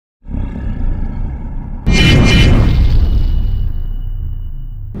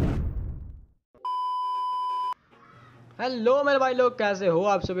Hello मेरे भाई लोग, कैसे हो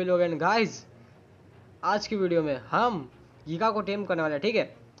आप सभी लोग। एंड गाइस, आज की वीडियो में हम गीगा को टेम करने वाले हैं, ठीक है।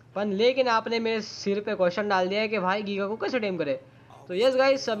 पर लेकिन आपने मेरे सिर पे क्वेश्चन डाल दिया है कि भाई गीगा को कैसे टेम करें। तो यस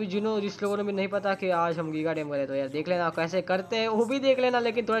गाइस, अभी जिस लोगों ने भी नहीं पता कि आज हम गीगा टेम करें, तो यार देख लेना कैसे करते हैं, वो भी देख लेना,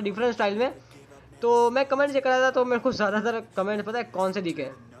 लेकिन थोड़ा डिफरेंट स्टाइल में। तो मैं कमेंट चेक कर रहा था, तो मेरे को ज़्यादातर कमेंट पता है कौन से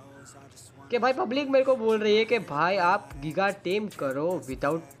दिखे कि भाई पब्लिक मेरे को बोल रही है कि भाई आप गीगा टेम करो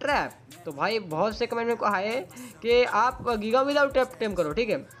विदाउट ट्रैप। तो भाई बहुत से कमेंट मेरे को आए हैं कि आप गीगा विदाउट ट्रैप टेम करो, ठीक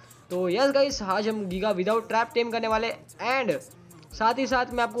है। तो यस गाइस, आज हम गीगा विदाउट ट्रैप टेम करने वाले। एंड साथ ही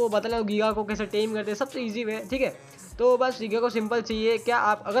साथ मैं आपको बताना हूँ गीगा को कैसे टेम करते हैं, सबसे ईजी वे, ठीक है। तो बस गीगा को सिंपल चाहिए क्या,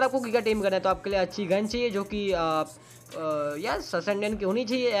 आप अगर आपको गीगा टेम करना है तो आपके लिए अच्छी गन चाहिए जो कि यस असेंडेंट की होनी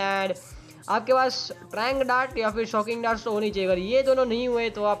चाहिए। एंड आपके पास ट्रायंग डार्ट या फिर शॉकिंग डार्ट तो होनी चाहिए। अगर ये दोनों नहीं हुए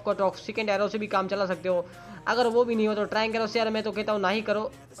तो आपको टॉक्सिक एंड एरो से भी काम चला सकते हो। अगर वो भी नहीं हो तो ट्रायंग एरो से यार मैं तो कहता हूँ ना ही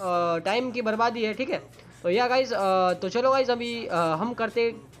करो, टाइम की बर्बादी है, ठीक है। तो या गाइज, तो चलो गाइज, अभी हम करते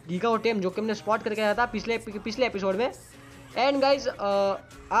गीगा को टेम जो कि हमने स्पॉट करके आया था पिछले एपिसोड में। एंड गाइज,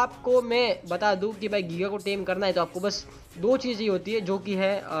 आपको मैं बता दूँ कि भाई गीगा को टेम करना है तो आपको बस दो चीज़ें होती है, जो कि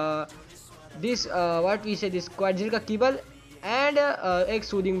है दिस व्हाट वी से दिस क्वाड्रिल का केबल एंड एक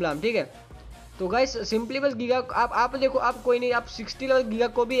सूदिंग ब्लाम, ठीक है। तो गाइस सिंपली बस गीगा आप देखो, आप कोई नहीं, आप 60 लेवल गीगा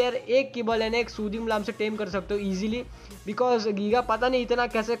को भी यार एक केबल एंड एक सूदिंग ब्लाम से टेम कर सकते हो इजीली। बिकॉज गीगा पता नहीं इतना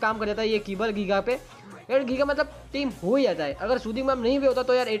कैसे काम कर जाता है ये केबल गीगा पे। यार गीगा मतलब टेम हो ही जाता है। अगर सूदिंग बाम नहीं भी होता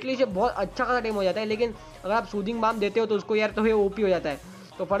तो यार एटलीस्ट ये बहुत अच्छा खासा टेम हो जाता है, लेकिन अगर आप सूदिंग बाम देते हो तो उसको यार तो ये ओपी हो जाता है।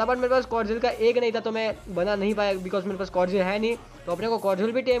 तो फटाफट मेरे पास कॉर्जिल का एक नहीं था तो मैं बना नहीं पाया, बिकॉज मेरे पास कॉर्जिल है नहीं। तो अपने को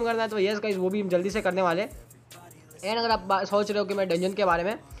कॉर्जिल भी टेम करना है, तो यस गाइस वो भी हम जल्दी से करने वाले। एंड अगर आप सोच रहे हो कि मैं डंजन के बारे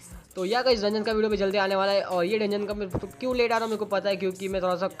में, तो या गाइस डंजन का वीडियो भी जल्दी आने वाला है। और ये डंजन का मैं क्यों लेट आ रहा हूँ मेरे को पता है, क्योंकि मैं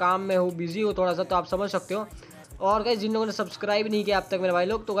थोड़ा सा काम में हूँ, बिजी हूँ थोड़ा सा, तो आप समझ सकते हो। और गाइस जिन लोगों ने सब्सक्राइब नहीं किया अब तक मेरे भाई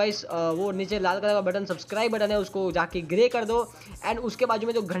लोग, तो गाइस वो नीचे लाल कलर का बटन सब्सक्राइब बटन है, उसको जाके ग्रे कर दो। एंड उसके बाजू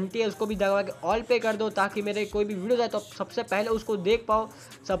में जो घंटी है उसको भी दबा के ऑल पे कर दो, ताकि मेरे कोई भी वीडियो जाए तो सबसे पहले उसको देख पाओ,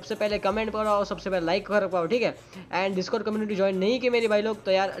 सबसे पहले कमेंट करो और सबसे पहले लाइक कर पाओ, ठीक है। एंड डिस्कॉर्ड कम्युनिटी ज्वाइन नहीं की मेरे भाई लोग,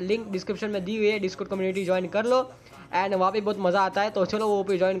 तो यार लिंक डिस्क्रिप्शन में दी हुई है, डिस्कॉर्ड कम्युनिटी ज्वाइन कर लो। एंड वहाँ पे बहुत मज़ा आता है, तो चलो वो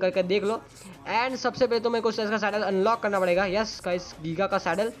पे ज्वाइन करके देख लो। एंड सबसे पहले तो मेरे को इसका सैडल अनलॉक करना पड़ेगा। यस गाइस, गीगा का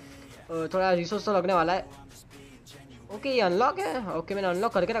सैडल थोड़ा रिसोर्स तो लगने वाला है। ओके ये अनलॉक है, ओके मैंने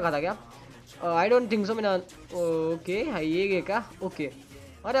अनलॉक करके रखा था क्या, आई डोंट थिंक सो मैंने। ओके ये क्या, ओके।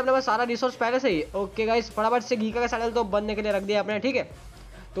 अरे अपने पास सारा रिसोर्स पहले से ही। ओके गाइस, फटाफट से गीगा का सैडल तो बनने के लिए रख दिया अपने, ठीक है।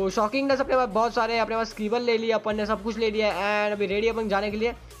 तो शॉकिंग डस्ट अपने पास बहुत सारे, अपने पास केबल ले लिया अपन ने, सब कुछ ले लिया। एंड अभी रेडी अपन जाने के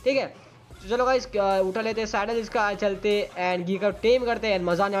लिए, ठीक है। तो चलो गाइस उठा लेते हैं सैडल इसका, चलते एंड गीगा टेम करते हैं।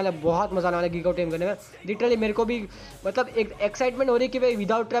 मज़ा आने वाला है, बहुत मज़ा आने वाला है गीगा टेम करने में। लिटरली मेरे को भी मतलब एक एक्साइटमेंट हो रही है कि भाई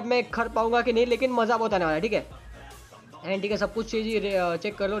विदाउट ट्रैप मैं कर पाऊंगा कि नहीं, लेकिन मज़ा बहुत आने वाला है, ठीक है। एंड ठीक है, सब कुछ चीज़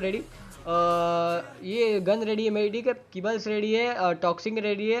चेक कर लो, रेडी। ये गन रेडी है मेरी, ठीक है। केबल्स रेडी है, टॉक्सिंग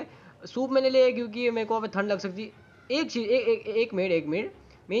रेडी है। सूप मैंने लिया है क्योंकि मेरे को अब ठंड लग सकती है। एक चीज़ एक मिनट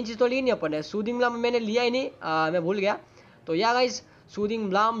मेन चीज़ तो ली नहीं अपन ने, सूदिंग ब्लाम मैंने लिया ही नहीं, मैं भूल गया। तो या गाइस सूदिंग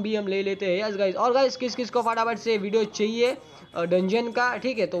ब्लाम भी हम ले लेते हैं। यस गाइस, और गाइस किस किस को फटाफट से वीडियो चाहिए डंजन का,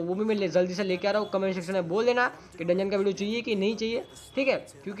 ठीक है, तो वो भी मैं जल्दी से लेके आ रहा हूँ। कमेंट सेक्शन में बोल देना कि डंजन का वीडियो चाहिए कि नहीं चाहिए, ठीक है।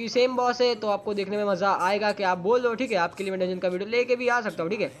 क्योंकि सेम बॉस है तो आपको देखने में मज़ा आएगा कि आप बोल दो, ठीक है। आपके लिए मैं डंजन का वीडियो लेके भी आ सकता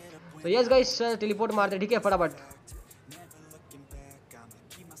हूँ, ठीक है। तो यस गाइस टेलीपोर्ट मारते, ठीक है, फटाफट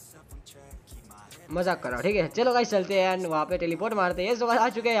मजाक कर रहा, ठीक है। चलो गाइस चलते हैं एंड वहाँ पे टेलीपोर्ट मारते हैं। आ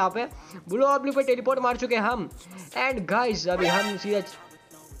चुके हैं यहाँ पे ब्लू ऑब्लिक पे टेलीपोर्ट मार चुके हैं हम। एंड गाइस अभी हम सीधा,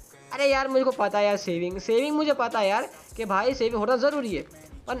 अरे यार मुझे को पता है यार, सेविंग मुझे पता है यार कि भाई सेविंग होना ज़रूरी है,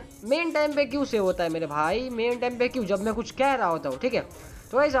 पर मेन टाइम पे क्यों सेव होता है मेरे भाई, मेन टाइम पे क्यों, जब मैं कुछ कह रहा होता हूँ, ठीक है।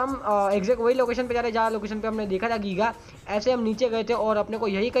 तो गाइस हम एग्जैक्ट वही लोकेशन पे जा रहे हैं जहाँ लोकेशन पे हमने देखा था गीगा। ऐसे हम नीचे गए थे और अपने को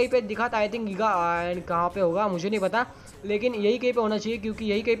यही कहीं पे दिखा था, आई थिंक गीगा। एंड कहाँ पे होगा मुझे नहीं पता, लेकिन यही कहीं पे होना चाहिए, क्योंकि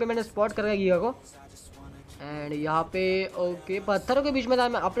यही कहीं पे मैंने स्पॉट कर गीगा को। एंड यहाँ पे ओके पत्थरों के बीच में था,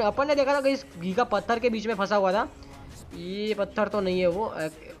 मैं अपन ने देखा था कि इस गीगा पत्थर के बीच में फंसा हुआ था। ये पत्थर तो नहीं है वो,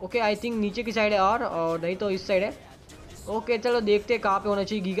 ओके आई थिंक नीचे की साइड है, और नहीं तो इस साइड है। ओके चलो देखते हैं कहाँ पे होना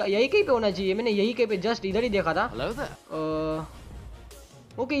चाहिए गीगा, यही कहीं पे होना चाहिए, मैंने यही कहीं पे जस्ट इधर ही देखा था।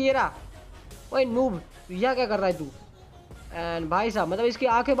 ओके ये रहा। ओए नूब, यह क्या कर रहा है तू। एंड भाई साहब मतलब इसकी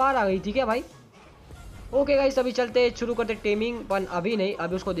आंखें बाहर आ गई थी क्या भाई। ओके गाइस अभी चलते शुरू करते टेमिंग, पर अभी नहीं,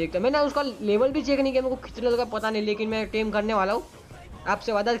 अभी उसको देखते हैं। मैंने उसका लेवल भी चेक नहीं किया, मेरे को कितने लगा पता नहीं, लेकिन मैं टेम करने वाला हूँ।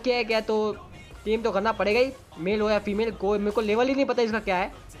 आपसे वादा किया है क्या, तो टेम तो करना पड़ेगा ही, मेल हो या फीमेल को। मेरे को लेवल ही नहीं पता इसका क्या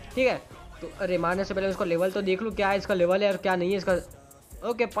है, ठीक है। तो अरे मारने से पहले उसका लेवल तो देख लूँ क्या है इसका लेवल है और क्या नहीं है इसका।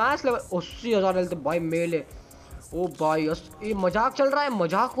 ओके 5 लेवल, 80,000 हेल्थ भाई मेल है। ओ भाई ये मजाक चल रहा है,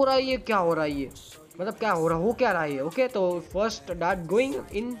 मजाक हो रहा है, ये क्या हो रहा है, ये मतलब क्या हो रहा है, हो क्या रहा है। ओके तो first dart going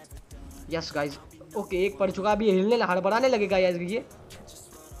in, yes guys okay एक पड़ चुका, अभी हिलने हड़बड़ाने लगेगा यार ये।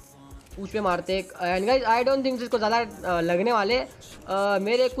 पूछ पे मारते and guys I don't think इसको ज़्यादा लगने वाले।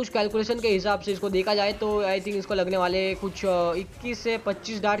 मेरे कुछ कैलकुलेशन के हिसाब से इसको देखा जाए तो आई थिंक इसको लगने वाले कुछ 21 से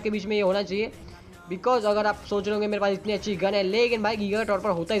 25 डार्ट के बीच में ये होना चाहिए। बिकॉज अगर आप सोच रहे होंगे मेरे पास इतनी अच्छी गन है, लेकिन भाई गीगा का टॉपर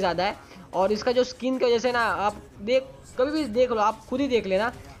होता ही ज़्यादा है। और इसका जो स्किन की वजह से ना, आप कभी भी देख लो, आप खुद ही देख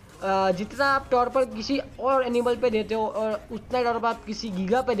लेना, जितना आप टॉपर किसी और एनिमल पे देते हो और उतना टॉपर आप किसी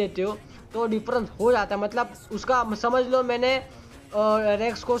गीगा पे देते हो तो डिफरेंस हो जाता है। मतलब उसका समझ लो, मैंने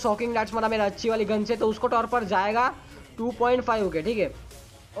रेक्स को शॉकिंग डार्ट्स मारा मेरा अच्छी वाली गन से, तो उसको टॉपर जाएगा 2.5 के, ठीक है।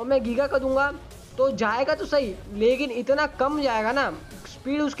 और मैं गीगा का दूंगा तो जाएगा तो सही, लेकिन इतना कम जाएगा ना,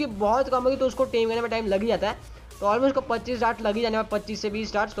 स्पीड उसकी बहुत कम होगी, तो उसको टेम करने में टाइम लग ही जाता है। तो ऑलमोस्ट को 25 डार्ट लग ही जाने में, 25 से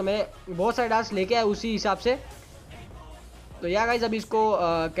 20 डार्ट्स। तो मैं बहुत सारे डार्ट्स लेके आया उसी हिसाब से। तो यार गाइस अभी इसको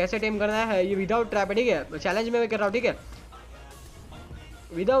कैसे टेम करना है, ये विदाउट ट्रैप है, ठीक है। चैलेंज में मैं कर रहा हूँ, ठीक है,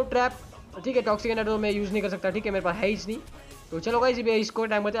 विदाउट ट्रैप, ठीक है। टॉक्सिक एनर्जी मैं यूज़ नहीं कर सकता, ठीक है, मेरे पास है ही नहीं। तो चलो गाइस इसको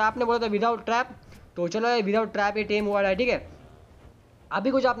टाइम बताया, आपने बोला था विदाउट ट्रैप, तो चलो विदाउट ट्रैप ये टेम हुआ है, ठीक है।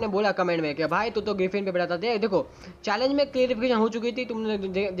 अभी कुछ आपने बोला कमेंट में कि भाई तू तो ग्रिफिन पे बैठा था। देखो चैलेंज में क्लियरिफिकेशन हो चुकी थी, तुमने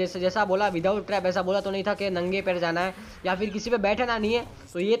जैसा बोला विदाउट ट्रैप, ऐसा बोला तो नहीं था कि नंगे पैर जाना है या फिर किसी पे बैठना नहीं है,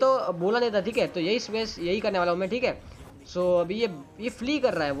 तो ये तो बोला नहीं था, ठीक है। तो यही स्पेस यही करने वाला हूँ मैं, ठीक है। सो अभी ये फ्ली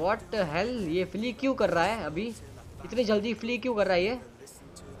कर रहा है, व्हाट हेल, ये फ्ली क्यों कर रहा है, अभी इतनी जल्दी फ्ली क्यों कर रहा है ये।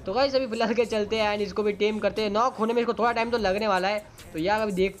 तो गाइस अभी फिलहाल के चलते हैं एंड इसको भी टेम करते हैं। नॉक होने में इसको थोड़ा टाइम तो लगने वाला है। तो यार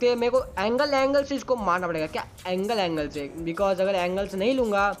अभी देखते हैं, मेरे को एंगल से इसको मारना पड़ेगा क्या, एंगल से, बिकॉज अगर एंगल से नहीं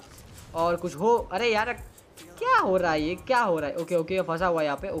लूँगा और कुछ हो, अरे यार क्या हो रहा है, ये क्या हो रहा है। ओके ओके फंसा हुआ है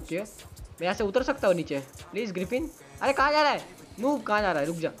यहाँ पे, ओके मैं यहाँ से उतर सकता हूँ नीचे प्लीज़ ग्रिफिन। अरे कहाँ जा रहा है नूब, कहाँ जा रहा है,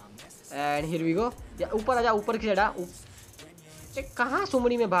 रुक जा। एंड हियर वी गो, या ऊपर आ जा, ऊपर की साइड कहाँ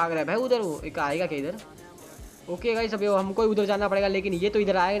सुमड़ी में भाग रहा है भाई, उधर वो एक आएगा क्या इधर। ओके गाइस अभी हमको उधर जाना पड़ेगा, लेकिन ये तो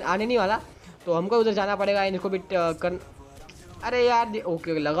इधर आने नहीं वाला, तो हमको उधर जाना पड़ेगा इनको भी कर। अरे यार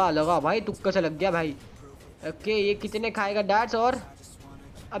ओके लगा भाई, तुक्का से लग गया भाई। ओके ये कितने खाएगा डार्ट्स, और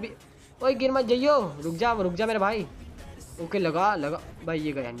अभी ओए गिर मत जाइयो, रुक जा मेरे भाई। ओके लगा भाई,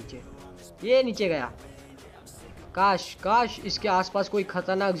 ये गया नीचे, ये नीचे गया। काश इसके आसपास कोई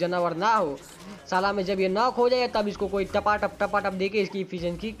खतरनाक जानवर ना हो साला, में जब ये नॉक हो जाए तब इसको कोई टपाटप दे के इसकी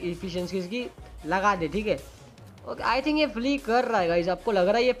इफिशिएंसी इसकी लगा दे, ठीक है। ओके आई थिंक ये फ्ली कर रहा है गाइस, आपको लग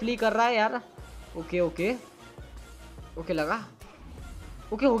रहा है ये फ्ली कर रहा है यार। ओके लगा,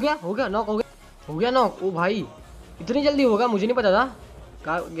 ओके हो गया नॉक, हो गया नॉक। ओ भाई इतनी जल्दी होगा, मुझे नहीं पता था।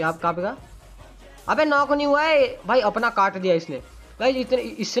 कहाँ पे का, अबे नॉक नहीं हुआ है भाई, अपना काट दिया इसने गाइस,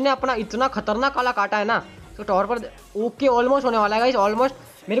 इसने अपना इतना खतरनाक वाला काटा है ना, तो टॉवर पर ओके ऑलमोस्ट होने वाला है गाइस, ऑलमोस्ट।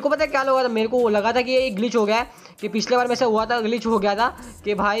 मेरे को पता है क्या लगा था, मेरे को लगा था कि ये ग्लिच हो गया है, कि पिछले बार में से हुआ था, ग्लिच हो गया था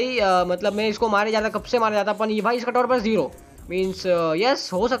कि भाई मतलब मैं इसको मारे जाता, कब से मारे जाता, पर ये भाई इसका टॉवर पर 0 मीन्स यस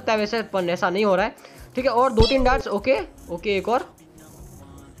हो सकता है वैसे, पर ऐसा नहीं हो रहा है, ठीक है। और 2-3 डार्ट्स, ओके एक और,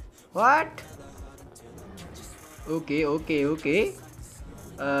 व्हाट, ओके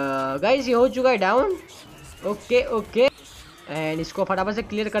गाइस ये हो चुका है डाउन, ओके एंड इसको फटाफट से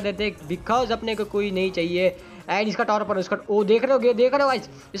क्लियर कर देते हैं, बिकॉज अपने को कोई नहीं चाहिए। एंड इसका टॉवर पर इसका देख रहे हो गाइस,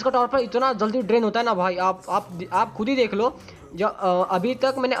 इसका टॉवर पर इतना जल्दी ड्रेन होता है ना भाई, आप खुद ही देख लो। जो अभी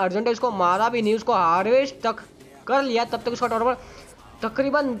तक मैंने अर्जेंट इसको मारा भी नहीं, उसको हार्वेस्ट तक कर लिया, तब तक उसका टॉवर पर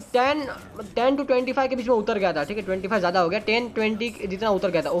तकरीबन 10 to 25 के बीच में उतर गया था, ठीक है। 25 ज़्यादा हो गया, 10-20 जितना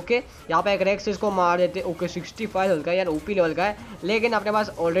उतर गया था। ओके यहाँ पे एक रेक्स इसको मार देते, ओके 65 लेवल का यार, ओपी लेवल का है, लेकिन अपने पास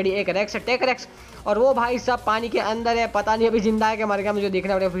ऑलरेडी एक रेक्स है, टेक रेक्स, और वो भाई सब पानी के अंदर है, पता नहीं अभी जिंदा है कि मर गया, मुझे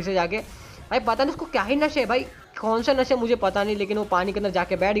देखना पड़ेगा फिर से जाके। भाई पता नहीं उसको क्या ही नशे है भाई, कौन से नशे मुझे पता नहीं, लेकिन वो पानी के अंदर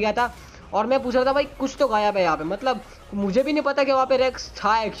जाके बैठ गया था। और मैं पूछ रहा था भाई कुछ तो गायब है यहाँ पे, मतलब मुझे भी नहीं पता कि वहाँ पे रेक्स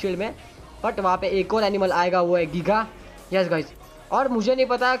था एक्चुअल में, बट वहाँ पे एक और एनिमल आएगा, वो है गीगा, यस गाइस। और मुझे नहीं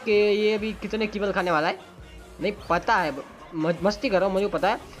पता कि ये अभी कितने कीबल खाने वाला है, नहीं पता है, मस्ती कर रहा हूँ, मुझे पता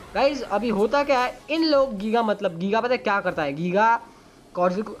है गाइस। अभी होता क्या है, इन लोग गीगा पता है क्या करता है, गीगा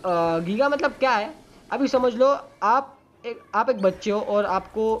मतलब क्या है, अभी समझ लो आप एक बच्चे हो और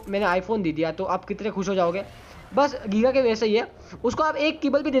आपको मैंने आईफोन दे दिया, तो आप कितने खुश हो जाओगे, बस गीगा के वैसे ही है। उसको आप एक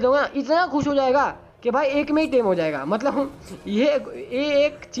कीबल भी दे दोगे ना, इतना खुश हो जाएगा कि भाई एक में ही टेम हो जाएगा, मतलब ये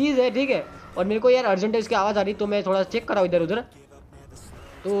एक चीज़ है, ठीक है। और मेरे को यार अर्जेंट है, इसकी आवाज़ आ रही, तो मैं थोड़ा चेक कर रहा हूँ इधर उधर।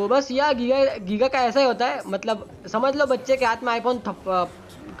 तो बस यार गीगा का ऐसा ही होता है, मतलब समझ लो बच्चे के हाथ में आईफोन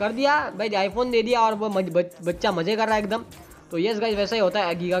कर दिया भाई, आईफोन दे दिया और वो बच्चा मज़े कर रहा है एकदम। तो यस गाइस वैसा ही होता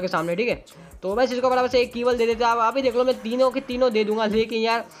है गीगा के सामने, ठीक है। तो बस इसको बराबर से एक कीबल दे देते हैं, आप ही देख लो, मैं तीनों के तीनों दे दूंगा, लेकिन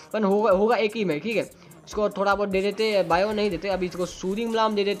यार पर होगा एक ही में, ठीक है। इसको थोड़ा बहुत दे देते, बायो नहीं देते, अभी इसको सूदिंग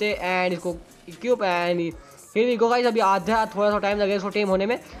मुलाम दे देते, एंड इसको इक्विप, एंड फिर भी गाइस अभी आधा थोड़ा सा टाइम लगेगा इसको टेम होने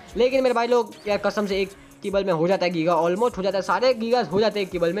में, लेकिन मेरे भाई लोग यार कसम से एक कीबल में हो जाता है गीगा, ऑलमोस्ट हो जाता है, सारे गीगा हो जाते हैं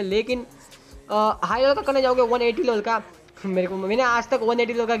एक कीबल में, लेकिन हाई लेवल का करने जाओगे 180 लेवल का, मैंने आज तक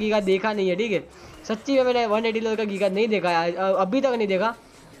 180 लेवल का गीगा देखा नहीं है, ठीक है, सच्ची में मैंने 180 लेवल का गीगा नहीं देखा है, अभी तक नहीं देखा।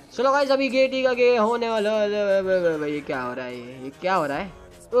 चलो गाइस अभी गेटी का गे होने वाला, ये क्या हो रहा है, ये क्या हो रहा है।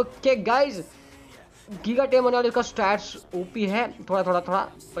 ओके गाइस गीगा टेम होने वाला, इसका स्टैट्स ओपी है थोड़ा थोड़ा थोड़ा,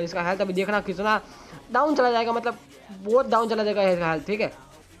 पर इसका हेल्थ अभी देखना कितना डाउन चला जाएगा, मतलब बहुत डाउन चला जाएगा इसका हेल्थ, ठीक है।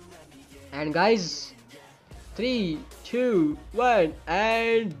 And guys 3 2 1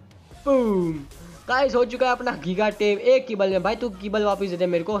 and boom guys हो चुका है अपना गीगा टेम एक कीबल में। भाई तू कीबल वापस दे दे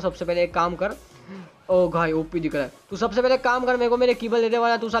मेरे को, सबसे पहले एक काम कर। ओ भाई ओपी दिख रहा है, तू सबसे पहले काम कर मेरे को मेरे कीबल देने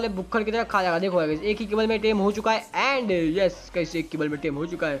वाला, तू साले बुक्खर की तरह खा जाएगा। देखो एक ही कीबल में टेम हो चुका है एंड यस कैसे एक कीबल में टेम हो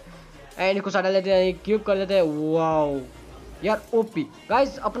चुका है। एंड इसको साटा लेते हैं, क्यूब कर देते हैं, वाओ यार ओपी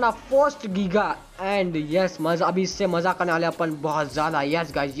गाइस अपना फर्स्ट गीगा एंड यस मजा, अभी इससे मजा करने वाले अपन बहुत ज़्यादा।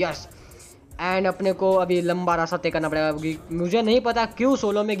 यस गाइस यस एंड अपने को अभी लंबा रास्ता तय करना पड़ेगा। मुझे नहीं पता क्यों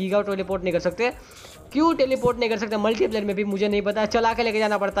सोलो में गीगा टेलीपोर्ट नहीं कर सकते, क्यों टेलीपोर्ट नहीं कर सकते, मल्टीप्लेयर में भी मुझे नहीं पता, चला के लेके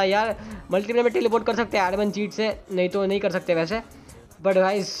जाना पड़ता है यार। मल्टीप्लेयर में टेलीपोर्ट कर सकते हैं एडमन चीट से, नहीं तो नहीं कर सकते वैसे, बट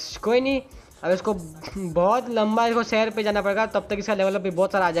गाइस कोई नहीं, अब इसको बहुत लंबा इसको शहर पे जाना पड़ेगा, तब तक इसका लेवल अप भी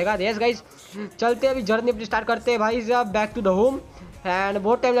बहुत सारा आ जाएगा। यस गाइस चलते अभी जर्नी स्टार्ट करते हैं भाई साहब back to the home, and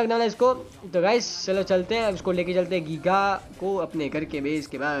बहुत टाइम लगने वाला है इसको। तो गाइस चलो चलते हैं, इसको लेके चलते हैं गीगा को अपने घर के बेस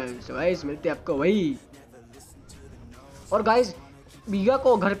के बाद। तो गाइस मिलते हैं आपको वही। और गाइस गीगा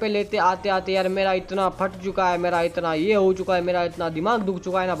को घर पे लेते आते आते यार मेरा इतना फट चुका है, मेरा इतना ये हो चुका है, मेरा इतना दिमाग दुख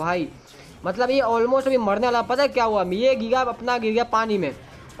चुका है ना भाई, मतलब ये ऑलमोस्ट अभी मरने वाला। पता है क्या हुआ, ये गीगा अपना गिर गया पानी में,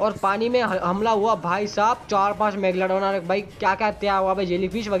 और पानी में हमला हुआ भाई साहब 4-5 मेगलाडोन, भाई क्या क्या तैयार हुआ भाई,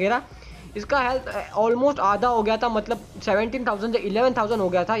 जेलीफिश वगैरह। इसका हेल्थ ऑलमोस्ट आधा हो गया था, मतलब 17,000 से 11,000 हो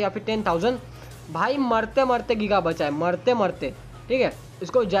गया था या फिर 10,000। भाई मरते मरते गीगा बचा है, मरते मरते, ठीक है।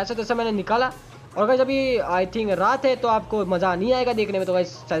 इसको जैसे तैसे मैंने निकाला, और अगर अभी आई थिंक रात है तो आपको मज़ा नहीं आएगा देखने में, तो भाई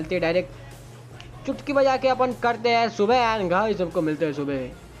चलते डायरेक्ट चुटकी बजा के अपन करते हैं सुबह। एंड गाइस सबको मिलते हैं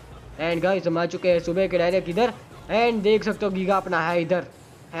सुबह। एंड गाइस हम आ चुके हैं सुबह के डायरेक्ट इधर, एंड देख सकते हो गीगा अपना है इधर,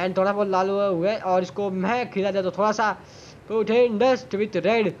 एंड थोड़ा बहुत लाल हुआ है, और इसको मैं खिला दिया तो थोड़ा सा तो डस्ट विथ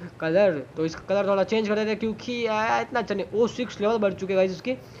रेड कलर, तो इसका कलर थोड़ा चेंज कर देते हैं क्योंकि इतना अच्छा नहीं। ओ 6 लेवल बढ़ चुके गाइस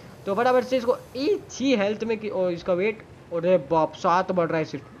इसकी, तो फटाफट से इसको ही हेल्थ में और इसका वेट, और बाप 7 बढ़ रहा है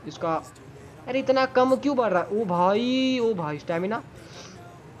सिर्फ इसका, अरे इतना कम क्यों बढ़ रहा है। ओ भाई स्टैमिना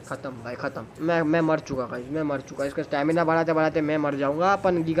खत्म भाई खत्म, मैं मर चुका गाइस, मैं मर चुका। इसका स्टैमिना बढ़ाते बढ़ाते मैं मर जाऊंगा,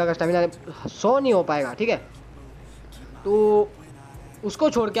 अपन गीगा का स्टैमिना 100 नहीं हो पाएगा, ठीक है। तो उसको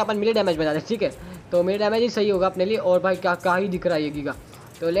छोड़ के अपन मिली डैमेज बना दे, ठीक है, तो मिली डैमेज ही सही होगा अपने लिए। और भाई क्या ही दिख रहा है ये गीगा,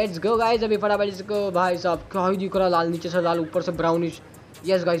 तो लेट्स गो गाइस अभी फटाफट इसको। भाई साहब क्या ही दिख रहा है, लाल नीचे से लाल ऊपर से ब्राउनिश।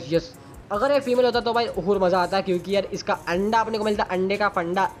 यस गाइस यस, अगर ये फीमेल होता तो भाई और मज़ा आता, क्योंकि यार इसका अंडा अपने को मिलता, अंडे का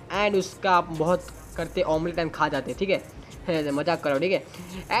फंडा, एंड उसका आप बहुत करते ऑमलेट एंड खा जाते, ठीक है, मजाक करो, ठीक है।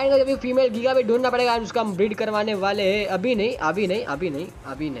 एंड अभी फीमेल गीगा भी ढूंढना पड़ेगा, एंड उसका हम ब्रीड करवाने वाले हैं। अभी नहीं अभी नहीं अभी नहीं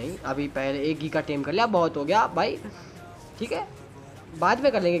अभी नहीं, अभी पहले एक गीगा टेम कर लिया, बहुत हो गया भाई, ठीक है, बाद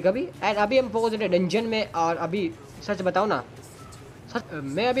में कर लेंगे कभी। एंड अभी हम फोकस दे डंजन में, और अभी सच बताओ ना, सच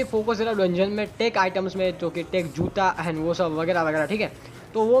मैं अभी फोकस दे रहा हूँ डंजन में टेक आइटम्स में, जो कि टेक जूता एंड वो सब वगैरह वगैरह, ठीक है,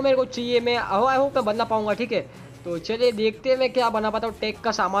 तो वो मेरे को चाहिए, मैं आई होप मैं बना पाऊंगा, ठीक है। तो चलिए देखते हैं मैं क्या बना पाता हूँ टेक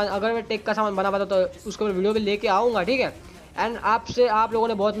का सामान, अगर मैं टेक का सामान बना पाता हूँ तो उसको मैं वीडियो में लेके आऊँगा, ठीक है। एंड आप लोगों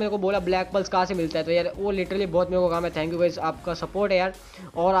ने बहुत मेरे को बोला ब्लैक पल्स कहाँ से मिलता है, तो यार वो लिटरली बहुत मेरे को काम है। थैंक यू गाइस, आपका सपोर्ट है यार,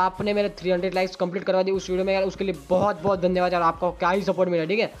 और आपने मेरे 300 लाइक्स कंप्लीट करवा दी उस वीडियो में यार, उसके लिए बहुत बहुत धन्यवाद यार, आपका क्या ही सपोर्ट मिला,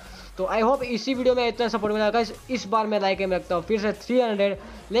 ठीक है। तो आई होप इसी वीडियो में इतना सपोर्ट मिला गाइस, इस बार मैं लाइक में रखता हूँ फिर से 300,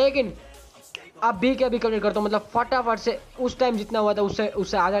 लेकिन अभी क्या अभी कंप्लीट करता हूँ, मतलब फटाफट से उस टाइम जितना हुआ था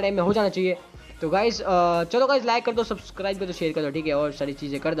उससे आधा टाइम में हो जाना चाहिए। तो गाइस चलो गाइस लाइक कर दो, सब्सक्राइब कर दो, शेयर कर दो, ठीक है, और सारी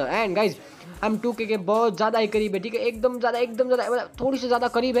चीज़ें कर दो। एंड गाइस हम 2K के बहुत ज़्यादा ही करीब है, ठीक है, एकदम ज़्यादा मतलब थोड़ी सी ज़्यादा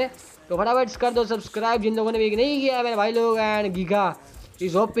करीब है, तो फटाफट कर दो सब्सक्राइब जिन लोगों ने भी नहीं किया है मेरे भाई लोग। And giga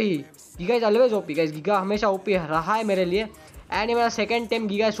is OP, giga is always OP guys, giga हमेशा ओपी रहा है मेरे लिए। एंड ये मेरा सेकंड टाइम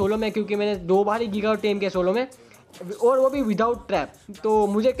गीगा है सोलो में, क्योंकि मैंने 2 बार ही गीगा टेम किया सोलो में, और वो भी विदाउट ट्रैप, तो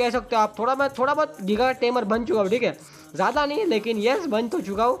मुझे कह सकते हो आप थोड़ा बहुत गीगा टेमर बन चुका हूँ, ठीक है, ज़्यादा नहीं लेकिन यस बन तो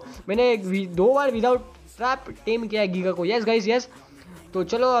चुका हूँ। मैंने 2 बार विदाउट ट्रैप टेम किया है गीगा को, यस गाइस यस। तो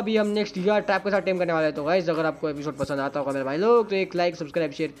चलो अभी हम नेक्स्ट गीगा ट्रैप के साथ टेम करने वाले हैं। तो गाइस अगर आपको एपिसोड पसंद आता होगा मेरे भाई लोग, तो एक लाइक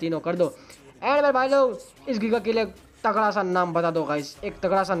सब्सक्राइब शेयर तीनों कर दो। एंड मेरे भाई लोग इस गीगा के लिए तगड़ा सा नाम बता दो गाइस, एक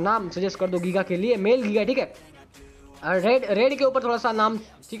तगड़ा सा नाम सजेस्ट कर दो गीगा के लिए, मेल गीगा, ठीक है, रेड के ऊपर थोड़ा सा नाम,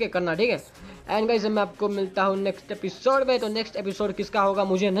 ठीक है, करना, ठीक है। एंड गाइस मैं आपको मिलता हूँ नेक्स्ट एपिसोड में, तो नेक्स्ट एपिसोड किसका होगा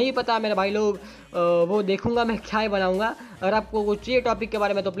मुझे नहीं पता मेरे भाई लोग, वो देखूंगा मैं क्या ही बनाऊंगा। अगर आपको कुछ चाहिए टॉपिक के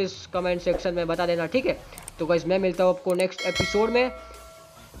बारे में तो प्लीज़ कमेंट सेक्शन में बता देना, ठीक है। तो गाइस मैं मिलता हूँ आपको नेक्स्ट एपिसोड में,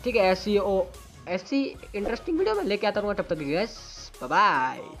 ठीक है, ऐसी इंटरेस्टिंग वीडियो में लेके आता हूँ, तब तक गाइस बाय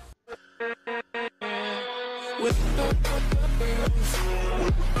बाय। with